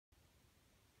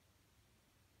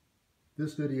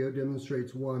This video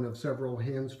demonstrates one of several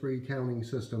hands-free counting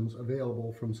systems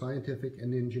available from Scientific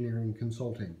and Engineering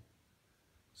Consulting.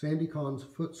 Sandicon's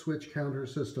foot switch counter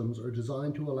systems are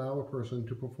designed to allow a person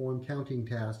to perform counting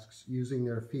tasks using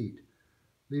their feet,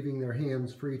 leaving their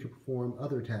hands free to perform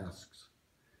other tasks.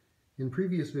 In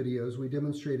previous videos, we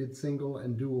demonstrated single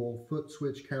and dual foot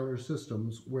switch counter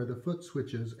systems where the foot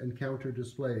switches and counter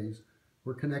displays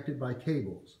were connected by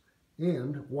cables,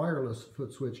 and wireless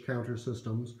foot switch counter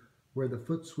systems where the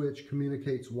foot switch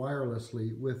communicates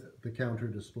wirelessly with the counter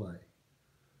display.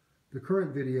 The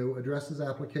current video addresses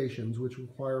applications which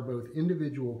require both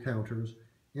individual counters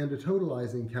and a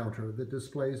totalizing counter that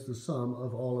displays the sum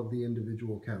of all of the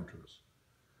individual counters.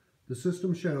 The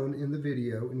system shown in the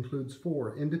video includes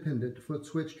 4 independent foot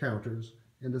switch counters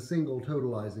and a single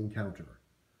totalizing counter.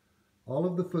 All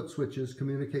of the foot switches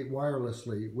communicate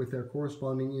wirelessly with their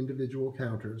corresponding individual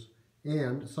counters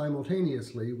and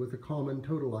simultaneously with a common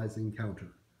totalizing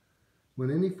counter.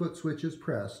 When any foot switch is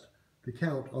pressed, the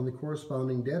count on the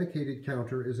corresponding dedicated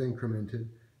counter is incremented,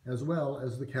 as well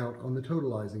as the count on the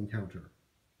totalizing counter.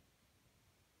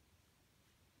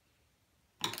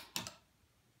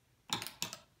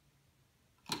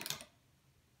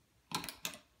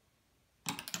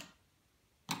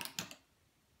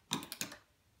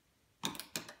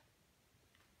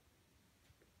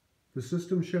 The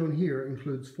system shown here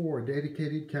includes 4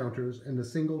 dedicated counters and a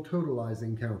single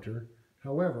totalizing counter.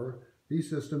 However, these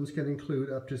systems can include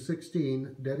up to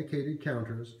 16 dedicated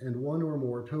counters and 1 or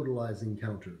more totalizing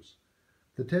counters.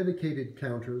 The dedicated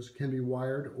counters can be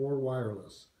wired or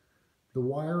wireless. The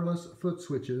wireless foot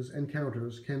switches and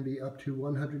counters can be up to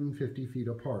 150 feet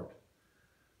apart.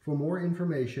 For more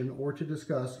information or to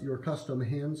discuss your custom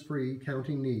hands-free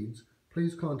counting needs,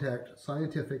 please contact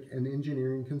Scientific and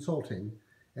Engineering Consulting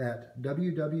at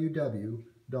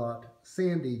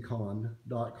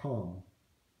www.sandicon.com.